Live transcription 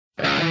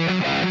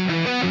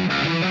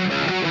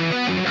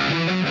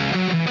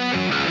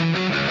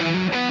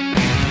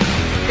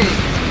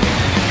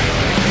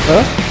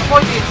Huh?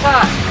 Avoid the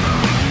attack!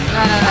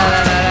 No.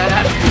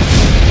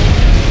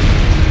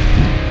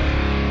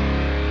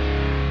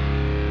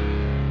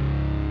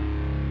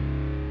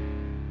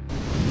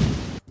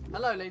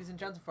 Hello ladies and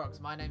gentlefolks,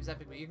 my name's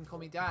Epic, but you can call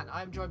me Dan.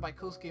 I am joined by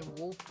Coolski and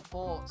Wolf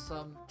for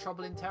some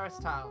trouble in Terrace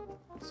Town,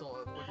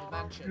 sort of, with the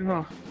mansion.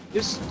 Oh.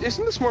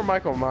 Isn't this more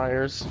Michael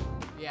Myers?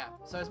 Yeah,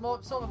 so it's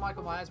more sort of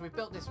Michael Myers. We've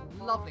built this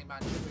lovely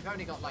mansion. We've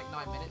only got like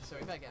 9 minutes, so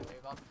we better get a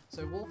move on.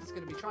 So Wolf is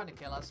going to be trying to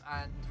kill us,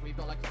 and we've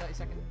got like a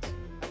 30-second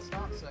head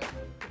start. So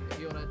if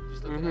you want to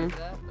just look over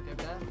there,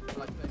 for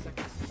like 30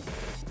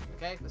 seconds.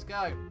 Okay, let's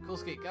go.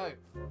 Coolski, go.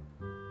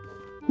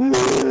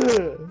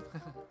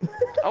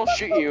 I'll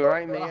shoot you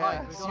right in the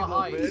ass. We gotta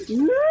hide.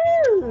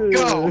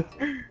 Go!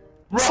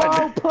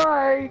 Foul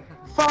play!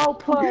 Foul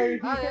play!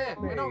 Oh yeah,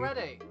 we're not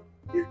ready.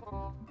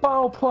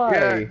 Foul play!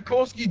 Yeah,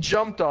 Coolski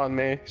jumped on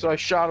me, so I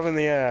shot him in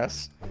the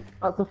ass.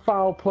 That's a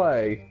foul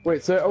play.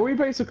 Wait, so are we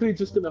basically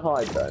just gonna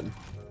hide then?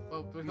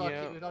 Well, we've got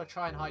to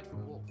try and hide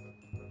from Wolf.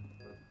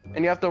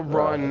 And you have to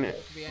run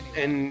Be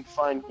anywhere. and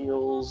find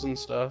heals and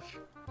stuff.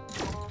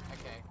 Okay.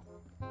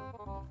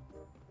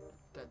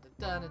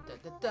 Dun, dun,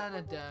 dun, dun,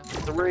 dun, dun.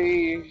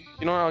 3.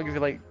 You know what? I'll give you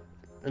like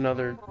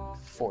another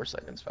 4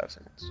 seconds, 5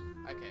 seconds.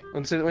 Okay.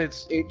 Let's say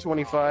it's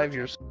 8:25.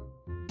 You're.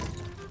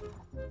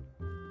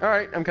 All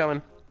right, I'm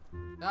coming.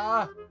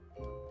 Ah!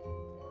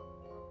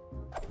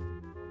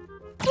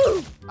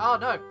 Oh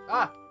no!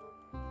 Ah!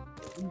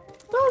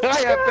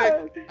 Hi,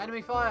 Epic.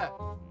 Enemy fire!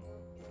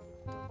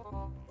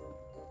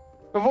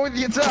 Avoid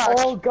the attack.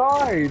 Oh,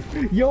 guys!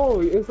 Yo,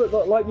 is it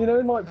like, you know,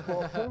 in like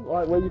Fortnite,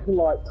 like where you can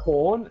like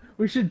taunt?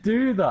 We should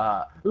do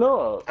that.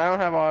 Look. I don't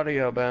have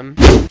audio, Ben.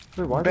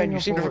 Wait, why Ben, don't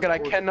you seem to have forget I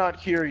audio? cannot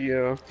hear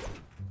you.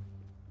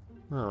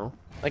 Oh.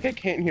 Like I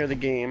can't hear the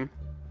game.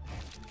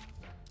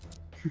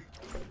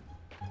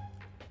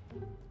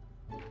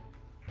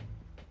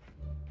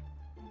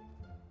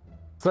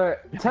 So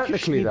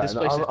technically, need then this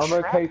place to I'm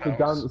okay trap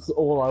to house. dance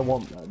all I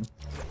want then.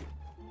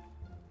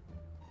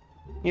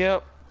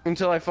 Yep.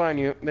 Until I find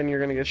you, then you're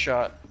gonna get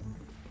shot.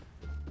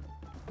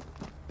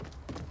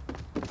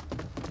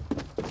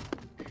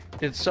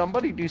 Did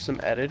somebody do some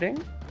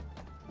editing?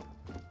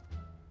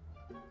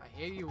 I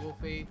hear you,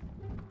 Wolfie.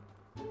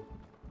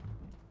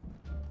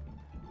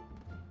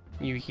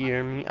 You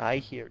hear me? I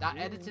hear That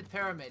you. edited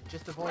pyramid,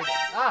 just avoid it.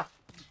 Ah!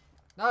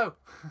 No!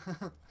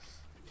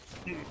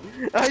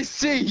 I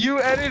see,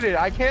 you edited.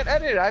 I can't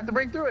edit it. I have to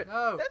break through it.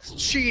 No! That's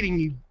cheating,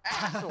 you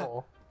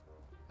asshole.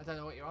 I don't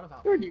know what you're on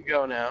about. Where'd you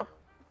go now?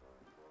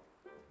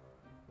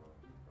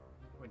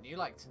 Wouldn't you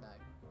like to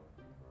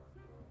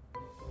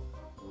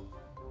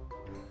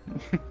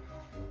know?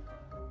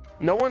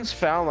 No one's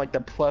found like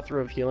the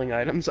plethora of healing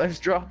items I've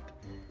dropped.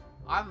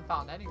 I haven't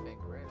found anything,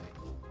 really.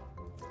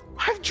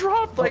 I've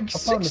dropped like I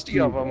found a 60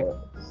 few of them.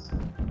 bits.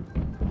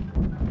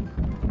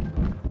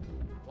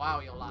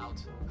 Wow, you're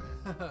loud.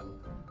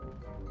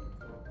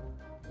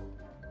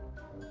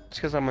 It's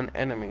because I'm an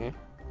enemy.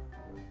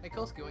 Hey,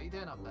 Coolski, what are you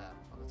doing up there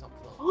on the top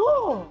floor?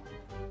 Oh!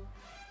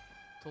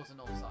 Towards the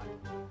north side.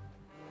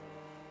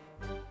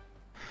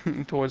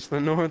 Towards the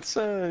north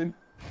side.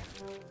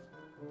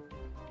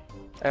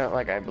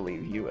 I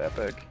believe you,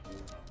 Epic.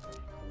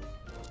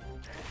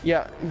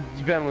 Yeah,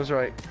 Ben was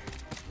right.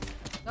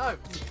 No!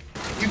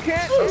 You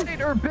can't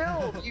edit or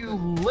build, you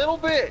little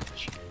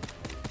bitch!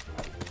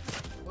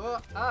 No,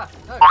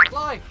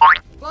 fly!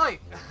 Fly!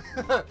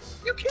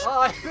 You can't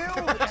Fly!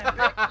 build,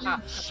 Epic, you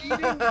cheating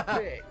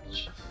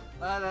bitch!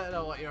 I don't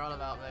know what you're on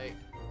about, mate.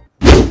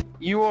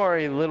 You are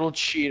a little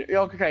cheater.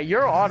 Okay,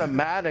 you're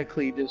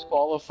automatically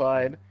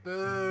disqualified.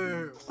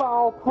 Boo!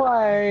 Foul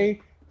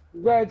play!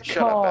 Red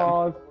Shut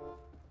up,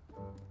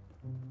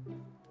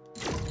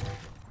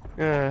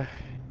 Ben. card!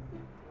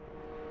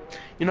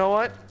 You know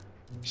what?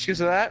 Just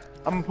because of that,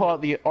 I'm gonna pull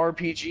out the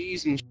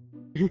RPGs and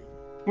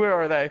where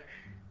are they?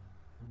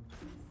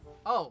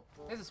 Oh,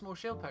 here's a small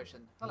shield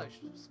potion. Hello,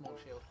 small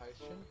shield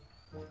potion.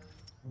 You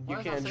Why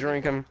is that can't so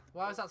drink them.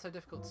 Why is that so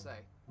difficult to say?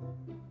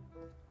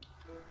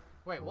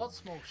 Wait, what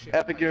small shield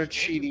Epic, you're a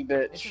potion? cheaty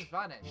It bitch. just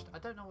vanished. I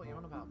don't know what you're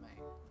on about,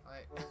 mate.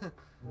 Like, I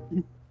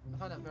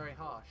find that very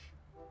harsh.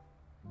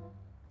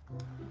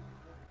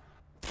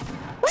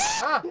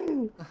 Ah!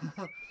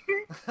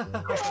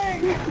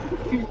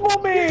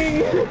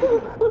 Mommy!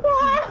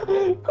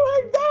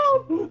 Climb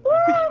down!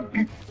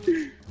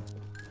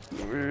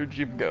 Where'd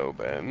you go,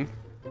 Ben?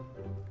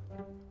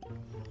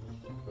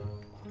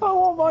 I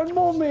want my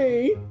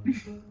mommy!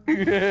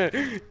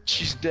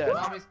 She's dead.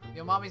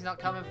 Your mommy's not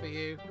coming for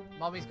you.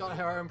 Mommy's got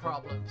her own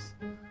problems.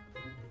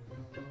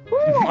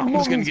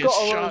 Mom's gonna get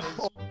got her shot.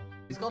 own-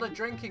 She's got a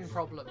drinking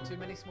problem. Too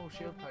many small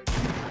shield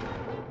potions.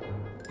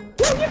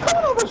 Well, you can't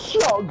have a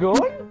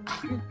shotgun!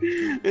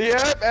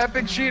 Yep,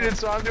 Epic cheated,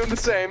 so I'm doing the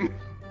same.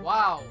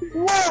 Wow.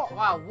 What?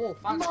 Wow, Wolf,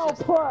 No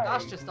play.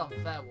 that's just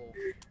unfair, Wolf.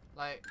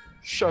 Like,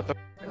 Shut the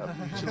f up,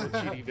 you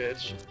little cheaty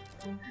bitch.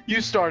 You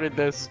started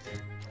this.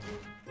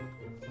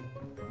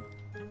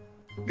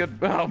 Good.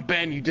 Oh,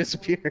 Ben, you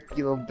disappeared,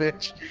 you little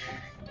bitch.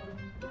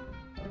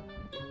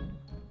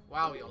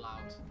 Wow, you're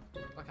loud.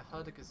 Like a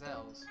herd of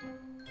gazelles.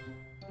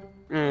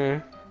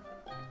 I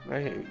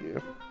hate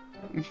you.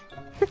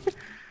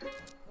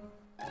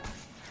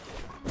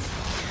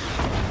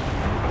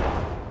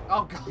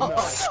 Oh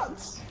god!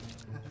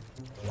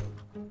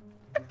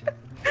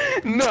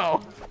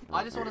 No!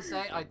 I just want to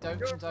say I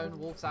don't condone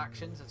Wolf's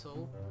actions at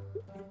all.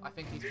 I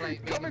think he's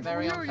being a Coming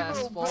very from you, unfair you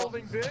little sport.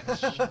 building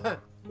bitch!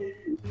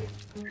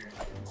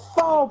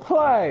 Foul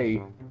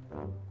play!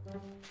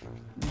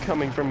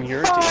 Coming from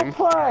your Foul team.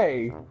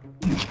 play!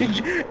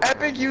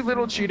 Epic, you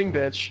little cheating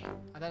bitch.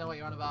 I don't know what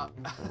you're on about.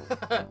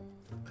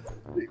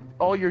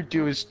 All you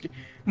do is...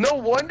 No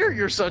wonder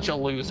you're such a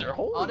loser.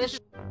 Holy Oh, this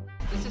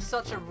is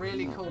such a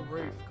really cool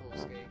roof,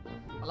 Coolski.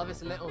 I love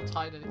this little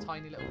tiny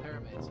little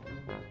pyramid.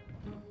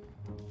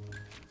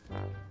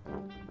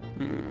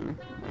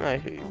 I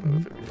hate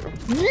both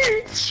of you.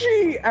 You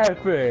cheat,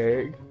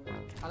 Epic!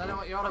 I don't know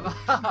what you're on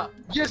about.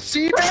 You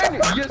see, Ben?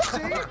 You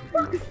see?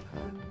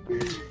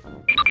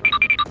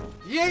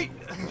 Yeet!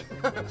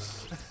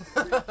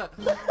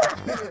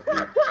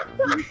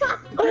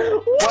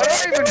 Why do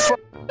I even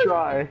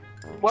try?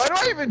 Why do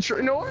I even try?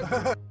 You know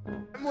what?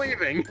 I'm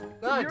leaving.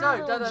 No, You're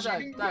don't. a little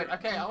cheating bitch.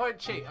 Okay, I won't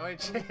cheat. I won't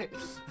cheat.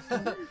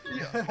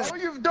 All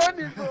you've done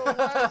in the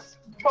last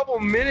couple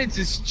minutes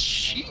is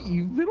cheat,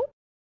 you little.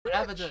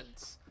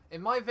 Evidence.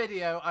 In my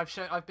video,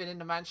 I've been in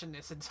the mansion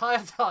this entire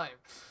time.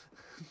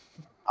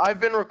 I've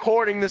been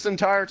recording this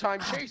entire time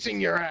chasing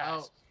your Oh,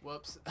 ass.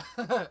 whoops.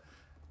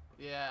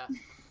 Yeah.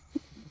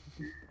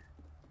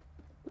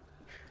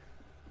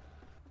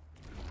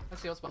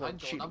 Let's see what's behind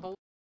door cheating. number one.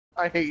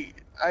 I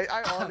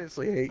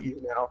honestly hate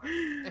you now.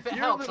 If it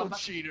You're helps, a little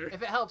cheater.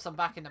 If it helps, I'm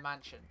back in the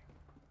mansion.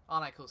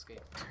 Aren't I, Coolski?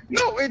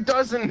 No, it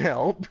doesn't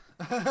help.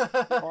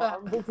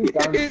 I'm busy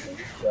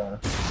downstairs.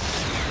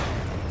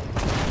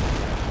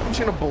 I'm just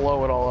gonna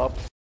blow it all up.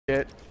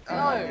 Shit. No.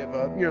 I give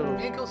up. You're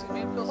Me and Coolski are...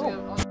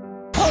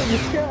 Oh, you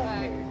scared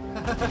Hey. me!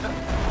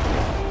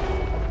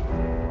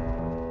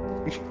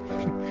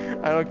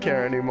 I don't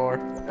care anymore.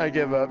 I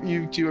give up.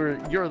 You're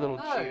a little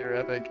No. cheater,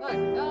 Epic. No,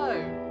 no!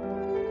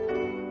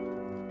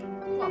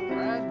 Come on,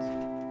 friend.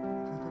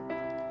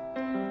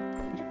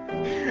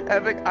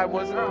 Epic, I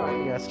wasn't Alright.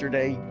 playing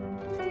yesterday.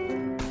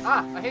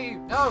 Ah, I hear you!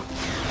 No!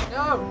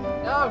 No!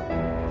 No!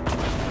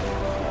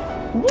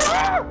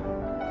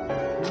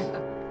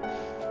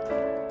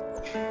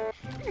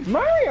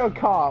 Mario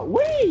Kart,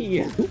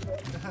 wee!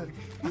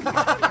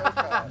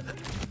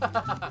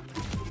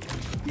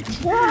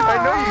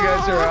 I know you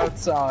guys are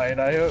outside.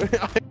 I hope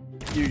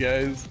you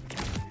guys.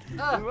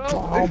 Ah,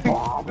 Well,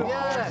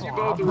 yeah! you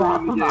both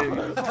ruined the game.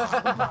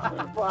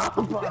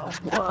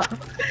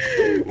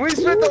 We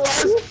spent the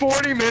last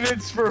 40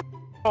 minutes for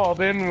all,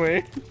 didn't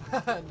we?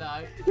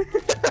 No.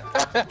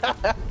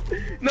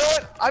 No,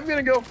 what? I'm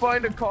gonna go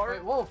find a car.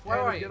 Wait, Wolf, where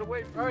and are you? Get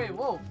away from Where are you. you,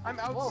 Wolf? I'm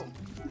Wolf.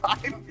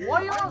 outside.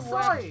 Why are you I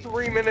outside? left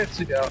 3 minutes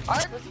ago.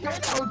 I'm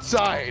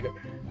outside.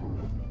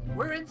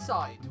 We're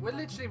inside. We're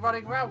literally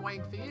running around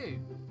waiting for you.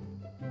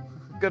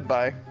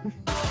 Goodbye.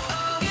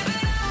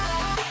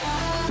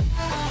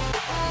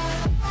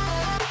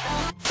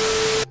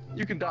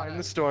 You can die in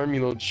the storm,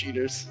 you little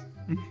cheaters.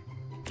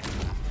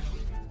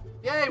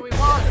 Yay, we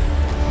won!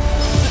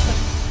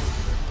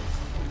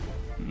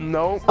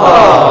 Nope.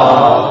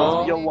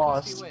 Oh. You Me and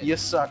lost. Coolski win. You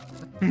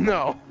suck.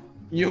 No.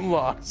 You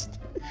lost.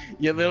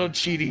 You little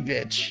cheaty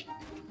bitch.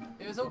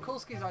 It was all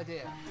Coolski's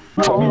idea.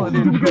 Oh, I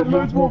didn't get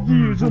loads more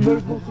views and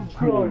loads more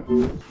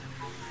subscribers.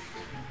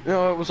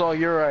 No, it was all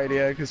your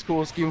idea, because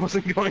Coolski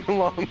wasn't going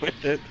along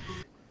with it.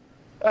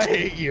 I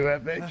hate you,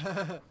 Epic.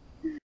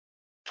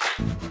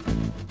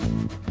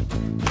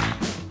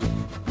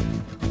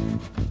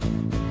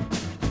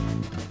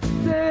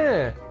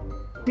 Yeah.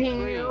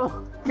 Real.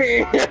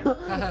 Feel.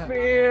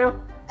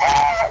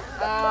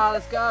 Ah,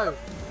 let's go.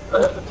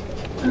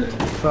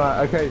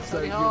 Right, okay, so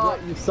Pretty hard.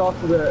 you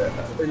started at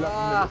 11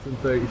 Ah. minutes and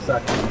 30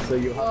 seconds, so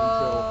you have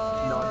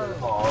until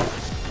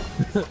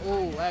 9.5.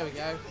 Oh, there we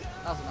go.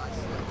 That was a nice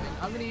little thing.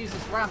 I'm going to use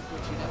this ramp,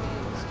 which you never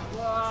used.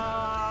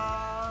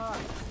 Wah!